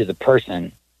to the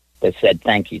person that said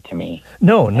thank you to me.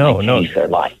 No. Their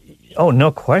life. Oh,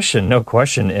 no question.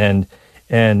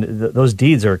 And those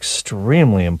deeds are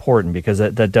extremely important because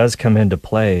that does come into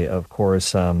play, of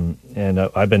course. And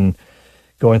I've been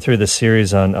going through this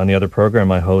series on the other program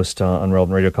I host on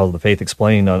Relevant Radio called The Faith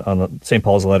Explained on St.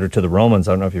 Paul's letter to the Romans.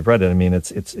 I don't know if you've read it. I mean,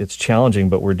 it's challenging,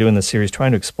 but we're doing this series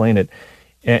trying to explain it.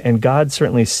 And God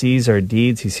certainly sees our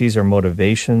deeds. He sees our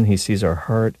motivation. He sees our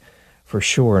heart for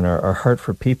sure, and our heart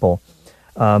for people.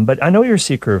 But I know you're a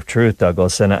seeker of truth,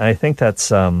 Douglas, and I think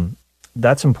that's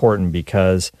important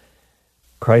because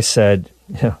Christ said,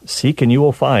 seek and you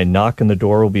will find, knock and the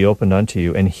door will be opened unto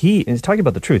you. And he's talking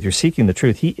about the truth. You're seeking the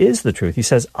truth. He is the truth. He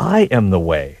says, I am the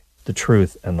way, the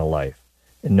truth, and the life.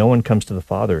 And no one comes to the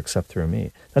Father except through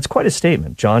me. That's quite a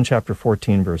statement. John chapter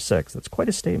 14, verse 6. That's quite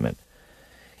a statement.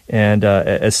 And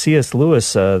as C.S.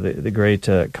 Lewis, the great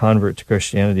convert to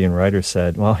Christianity and writer,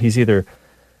 said, well, he's either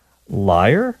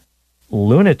liar,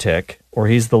 lunatic, or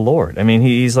he's the Lord. I mean,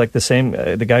 he's like the same,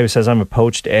 the guy who says, I'm a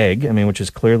poached egg, I mean, which is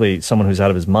clearly someone who's out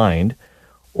of his mind,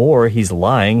 or he's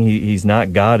lying, he's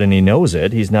not God and he knows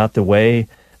it, he's not the way,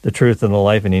 the truth, and the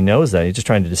life, and he knows that, he's just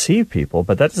trying to deceive people,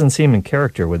 but that doesn't seem in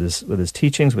character with his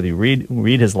teachings, with you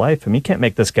read his life, I mean, you can't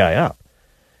make this guy up.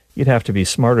 You'd have to be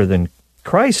smarter than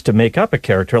Christ to make up a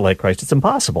character like Christ. It's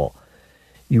impossible.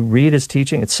 You read his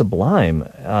teaching, it's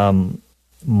sublime,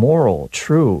 moral,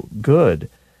 true, good,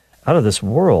 out of this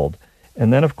world.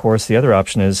 And then, of course, the other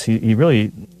option is he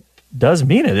really does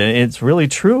mean it. And it's really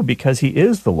true because he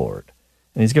is the Lord.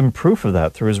 And he's given proof of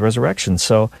that through his resurrection.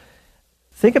 So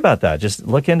think about that. Just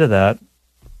look into that.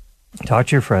 Talk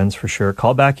to your friends for sure.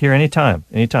 Call back here anytime.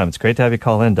 It's great to have you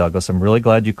call in, Douglas. I'm really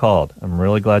glad you called.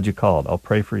 I'll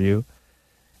pray for you.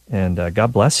 And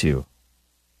God bless you.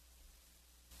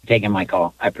 Taking my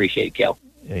call. I appreciate it, Kel.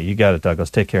 Yeah, you got it, Douglas.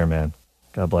 Take care, man.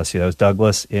 God bless you. That was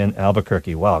Douglas in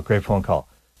Albuquerque. Wow, great phone call.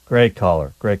 Great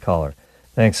caller.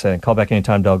 Thanks, and call back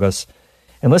anytime, Douglas.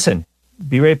 And listen,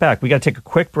 be right back. We got to take a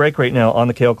quick break right now on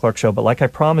the K.O. Clark Show, but like I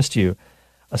promised you,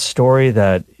 a story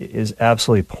that is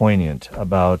absolutely poignant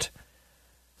about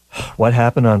what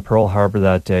happened on Pearl Harbor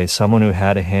that day, someone who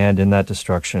had a hand in that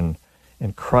destruction,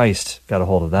 and Christ got a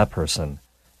hold of that person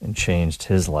and changed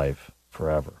his life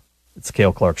forever. It's the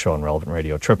K.O. Clark Show on Relevant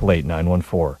Radio,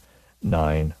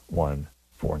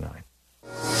 888-914-9149.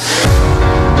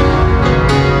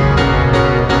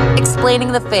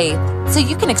 Explaining the faith so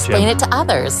you can explain it to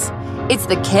others. It's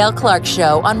the Cale Clark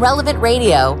Show on Relevant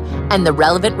Radio and the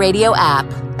Relevant Radio app.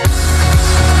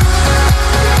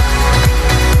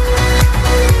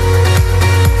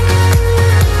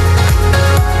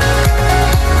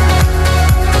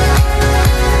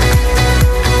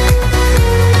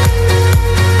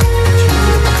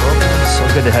 So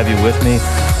good to have you with me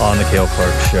on the Cale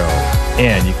Clark Show.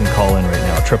 And you can call in right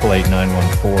now,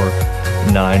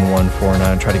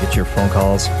 888-914-9149. Try to get your phone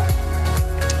calls.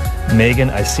 Megan,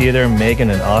 I see you there. Megan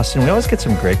in Austin. We always get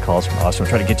some great calls from Austin.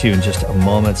 We'll try to get you in just a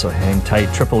moment, so hang tight.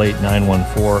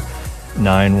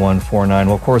 888-914-9149.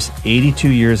 Well, of course, 82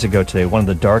 years ago today, one of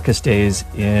the darkest days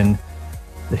in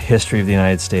the history of the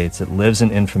United States. It lives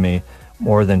in infamy.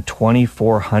 More than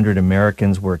 2,400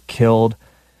 Americans were killed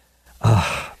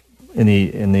in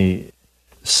the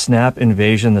snap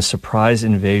invasion, the surprise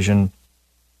invasion,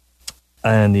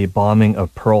 and the bombing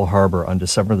of Pearl Harbor on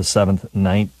December the 7th,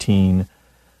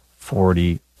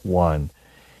 1941.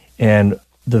 And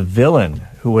the villain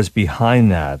who was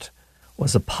behind that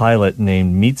was a pilot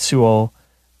named Mitsuo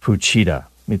Fuchida.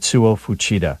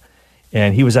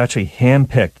 And he was actually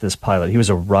handpicked, this pilot. He was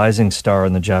a rising star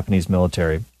in the Japanese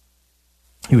military.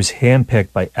 He was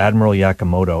handpicked by Admiral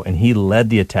Yamamoto, and he led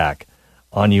the attack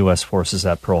on U.S. forces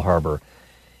at Pearl Harbor.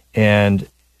 And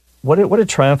what a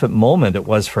triumphant moment it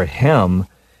was for him,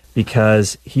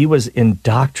 because he was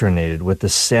indoctrinated with the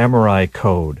samurai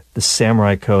code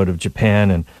of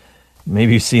Japan. And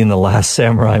maybe you've seen the last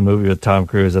samurai movie with Tom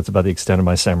Cruise. That's about the extent of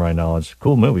my samurai knowledge.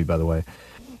 Cool movie, by the way.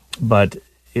 But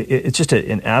it's just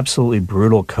an absolutely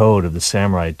brutal code of the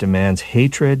samurai. It demands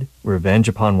hatred, revenge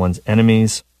upon one's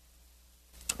enemies.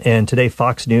 And today,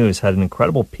 Fox News had an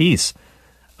incredible piece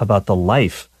about the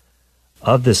life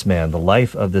of this man, the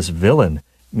life of this villain,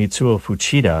 Mitsuo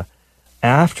Fuchida.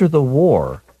 After the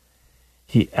war,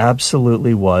 he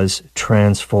absolutely was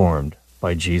transformed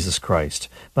by Jesus Christ.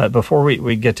 But before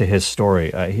we get to his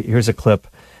story, here's a clip,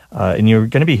 and you're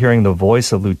going to be hearing the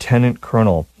voice of Lieutenant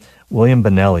Colonel William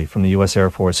Benelli from the U.S. Air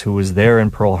Force, who was there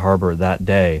in Pearl Harbor that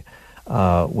day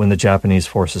when the Japanese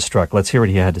forces struck. Let's hear what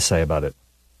he had to say about it.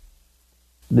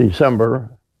 December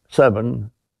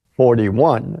 7,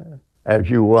 41, as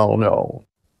you well know,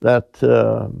 that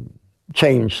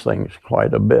changed things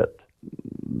quite a bit.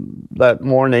 That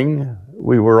morning,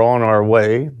 we were on our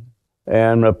way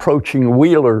and approaching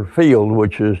Wheeler Field,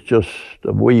 which is just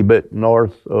a wee bit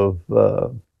north of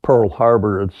Pearl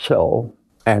Harbor itself,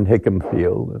 and Hickam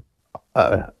Field.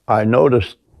 I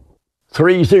noticed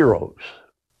 3 zeros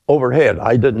overhead.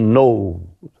 I didn't know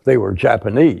they were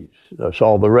Japanese. I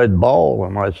saw the red ball,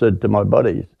 and I said to my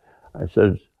buddies, I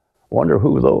said, wonder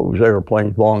who those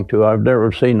airplanes belong to. I've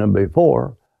never seen them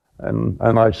before. And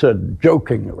I said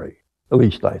jokingly, at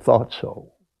least I thought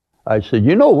so, I said,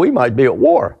 we might be at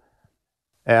war.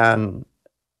 And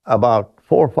about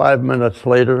 4 or 5 minutes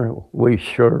later, we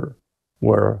sure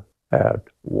were at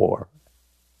war.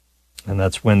 And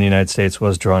that's when the United States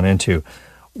was drawn into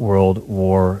World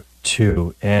War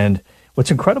II. And what's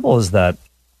incredible is that,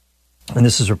 and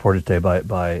this is reported today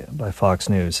by Fox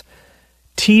News,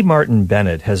 T. Martin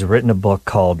Bennett has written a book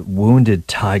called Wounded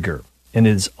Tiger, and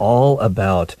it is all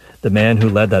about the man who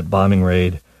led that bombing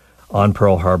raid on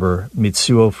Pearl Harbor,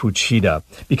 Mitsuo Fuchida.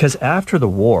 Because after the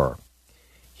war,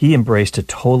 he embraced a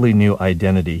totally new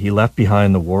identity. He left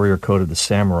behind the warrior code of the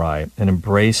samurai and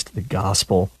embraced the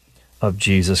gospel of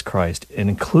Jesus Christ. And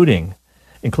included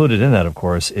in that, of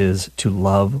course, is to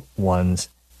love one's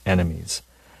enemies.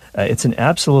 It's an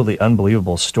absolutely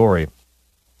unbelievable story.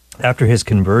 After his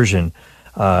conversion,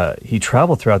 he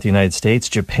traveled throughout the United States,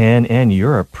 Japan, and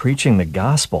Europe preaching the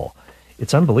gospel.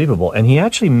 It's unbelievable. And he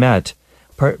actually met,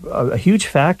 a huge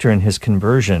factor in his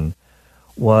conversion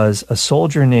was a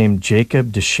soldier named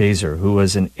Jacob DeShazer, who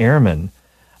was an airman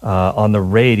on the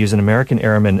raid. He was an American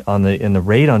airman in the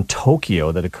raid on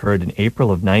Tokyo that occurred in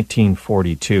April of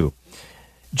 1942.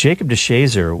 Jacob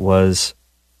DeShazer was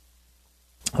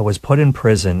put in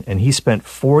prison, and he spent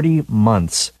 40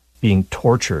 months being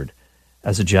tortured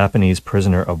as a Japanese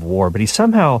prisoner of war. But he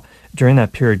somehow, during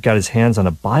that period, got his hands on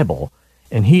a Bible,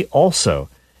 and he also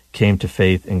came to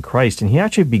faith in Christ. And he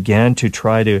actually began to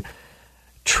try to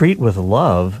treat with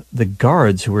love the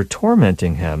guards who were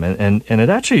tormenting him. And it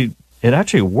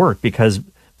actually worked, because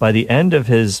by the end of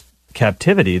his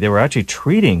captivity, they were actually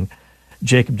treating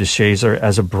Jacob DeShazer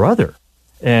as a brother.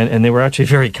 And they were actually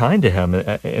very kind to him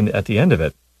at the end of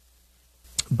it.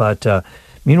 But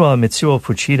meanwhile, Mitsuo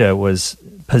Fuchida was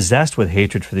possessed with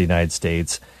hatred for the United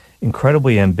States,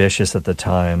 incredibly ambitious at the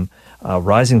time,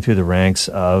 rising through the ranks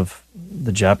of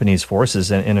the Japanese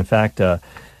forces. And in fact, the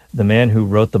man who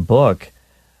wrote the book,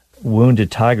 Wounded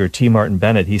Tiger, T. Martin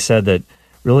Bennett, he said that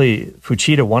really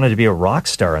Fuchida wanted to be a rock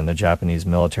star in the Japanese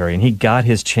military, and he got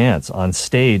his chance on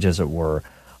stage, as it were,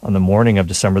 on the morning of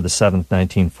December the 7th,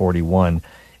 1941.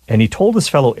 And he told his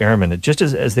fellow airmen that just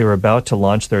as they were about to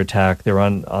launch their attack, they were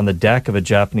on the deck of a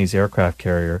Japanese aircraft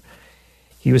carrier.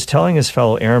 He was telling his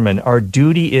fellow airmen, our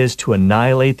duty is to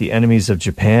annihilate the enemies of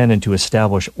Japan and to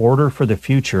establish order for the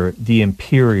future the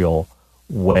imperial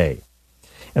way.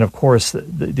 And of course,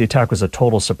 the attack was a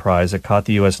total surprise. It caught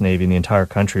the U.S. Navy and the entire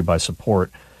country by surprise,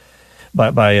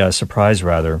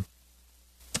 rather.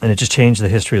 And it just changed the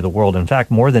history of the world. In fact,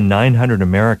 more than 900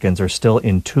 Americans are still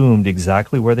entombed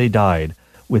exactly where they died,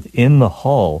 within the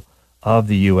hull of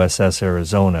the USS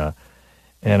Arizona.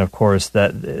 And of course,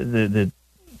 that the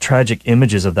tragic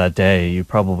images of that day, you've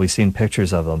probably seen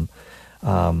pictures of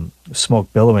them,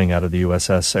 smoke billowing out of the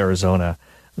USS Arizona,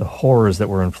 the horrors that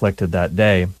were inflicted that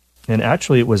day. And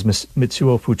actually, it was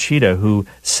Mitsuo Fuchida who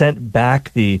sent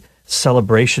back the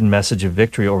celebration message of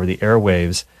victory over the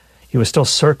airwaves. He was still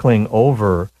circling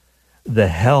over the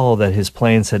hell that his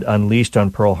planes had unleashed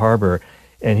on Pearl Harbor,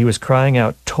 and he was crying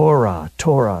out, Tora,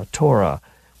 Tora, Tora,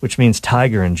 which means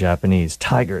tiger in Japanese,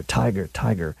 tiger, tiger,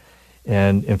 tiger.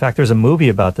 And in fact, there's a movie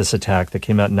about this attack that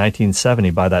came out in 1970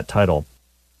 by that title,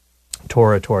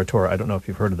 Tora, Tora, Tora. I don't know if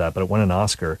you've heard of that, but it won an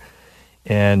Oscar.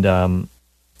 And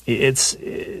it's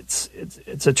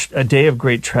a day of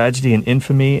great tragedy and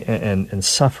infamy and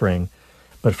suffering.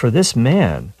 But for this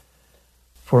man,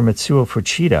 for Mitsuo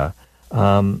Fuchida,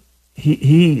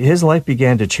 his life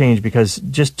began to change because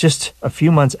just a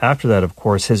few months after that, of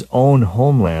course, his own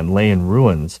homeland lay in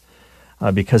ruins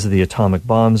because of the atomic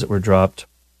bombs that were dropped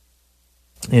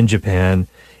in Japan.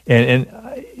 And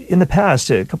in the past,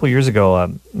 a couple of years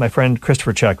ago, my friend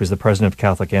Christopher Check was the president of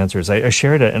Catholic Answers. I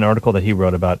shared an article that he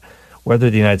wrote about whether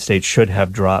the United States should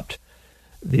have dropped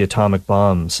the atomic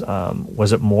bombs.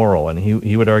 Was it moral? And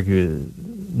he would argue,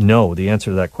 no. The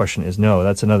answer to that question is no.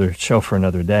 That's another show for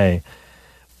another day.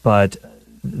 But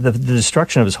the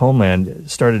destruction of his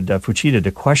homeland started Fuchida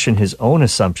to question his own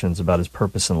assumptions about his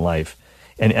purpose in life.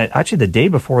 And actually, the day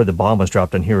before the bomb was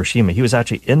dropped on Hiroshima, he was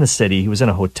actually in the city. He was in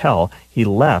a hotel. He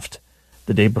left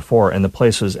the day before, and the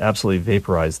place was absolutely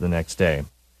vaporized the next day.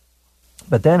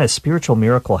 But then a spiritual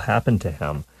miracle happened to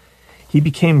him. He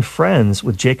became friends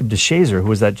with Jacob de Shazer, who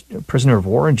was that prisoner of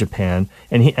war in Japan.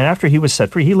 And after he was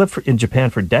set free, he lived in Japan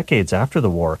for decades after the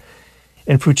war.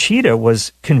 And Fuchida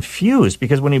was confused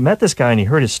because when he met this guy and he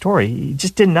heard his story, he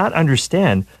just did not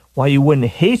understand why you wouldn't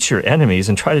hate your enemies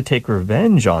and try to take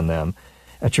revenge on them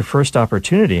at your first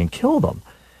opportunity and kill them.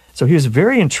 So he was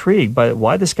very intrigued by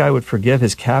why this guy would forgive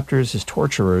his captors, his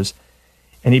torturers,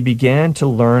 and he began to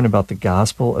learn about the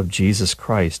gospel of Jesus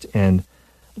Christ. And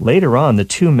later on, the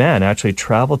two men actually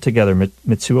traveled together.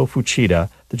 Mitsuo Fuchida,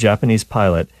 the Japanese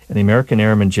pilot, and the American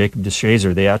airman Jacob de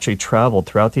Shazer, they actually traveled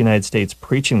throughout the United States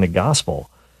preaching the gospel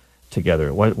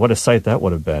together. What a sight that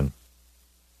would have been.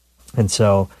 And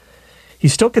so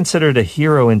he's still considered a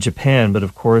hero in Japan, but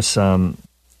of course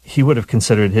he would have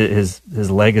considered his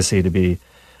legacy to be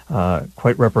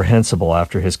quite reprehensible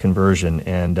after his conversion.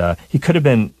 And he could have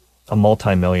been a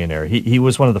multimillionaire. He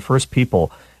was one of the first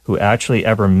people who actually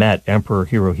ever met Emperor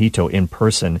Hirohito in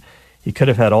person. He could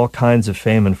have had all kinds of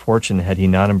fame and fortune had he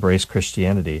not embraced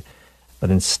Christianity. But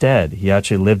instead, he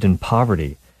actually lived in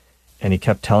poverty, and he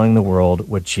kept telling the world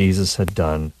what Jesus had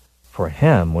done for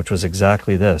him, which was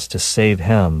exactly this, to save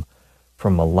him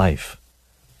from a life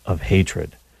of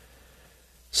hatred.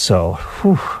 So,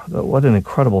 what an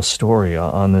incredible story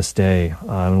on this day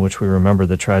in which we remember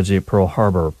the tragedy of Pearl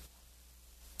Harbor.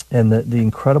 And the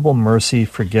incredible mercy,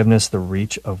 forgiveness, the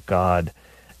reach of God.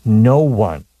 No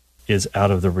one is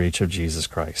out of the reach of Jesus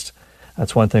Christ.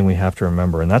 That's one thing we have to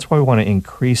remember. And that's why we want to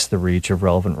increase the reach of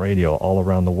Relevant Radio all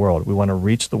around the world. We want to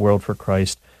reach the world for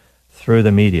Christ through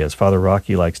the media. As Father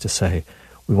Rocky likes to say,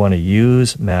 we want to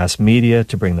use mass media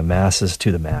to bring the masses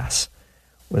to the mass,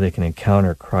 where they can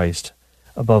encounter Christ,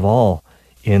 above all,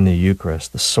 in the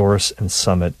Eucharist, the source and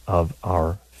summit of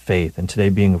our faith. And today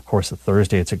being, of course, a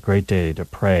Thursday, it's a great day to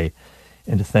pray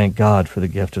and to thank God for the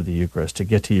gift of the Eucharist, to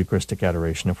get to Eucharistic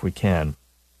adoration if we can,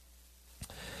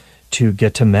 to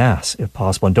get to Mass if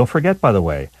possible. And don't forget, by the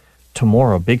way,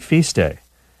 tomorrow, big feast day.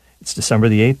 It's December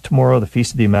the 8th tomorrow, the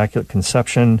Feast of the Immaculate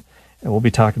Conception, and we'll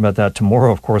be talking about that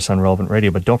tomorrow, of course, on Relevant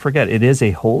Radio. But don't forget, it is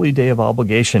a holy day of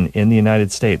obligation in the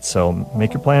United States, so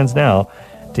make your plans now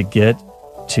to get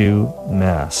to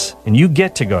Mass. And you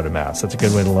get to go to Mass. That's a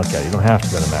good way to look at it. You don't have to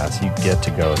go to Mass. You get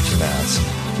to go to Mass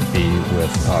to be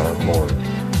with our Lord.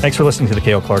 Thanks for listening to the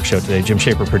K.O. Clark Show today. Jim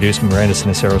Shaper produced. Miranda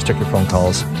Siniceros took your phone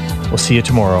calls. We'll see you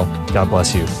tomorrow. God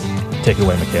bless you. Take it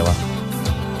away, Michaela.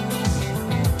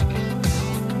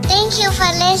 Thank you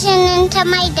for listening to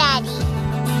my daddy.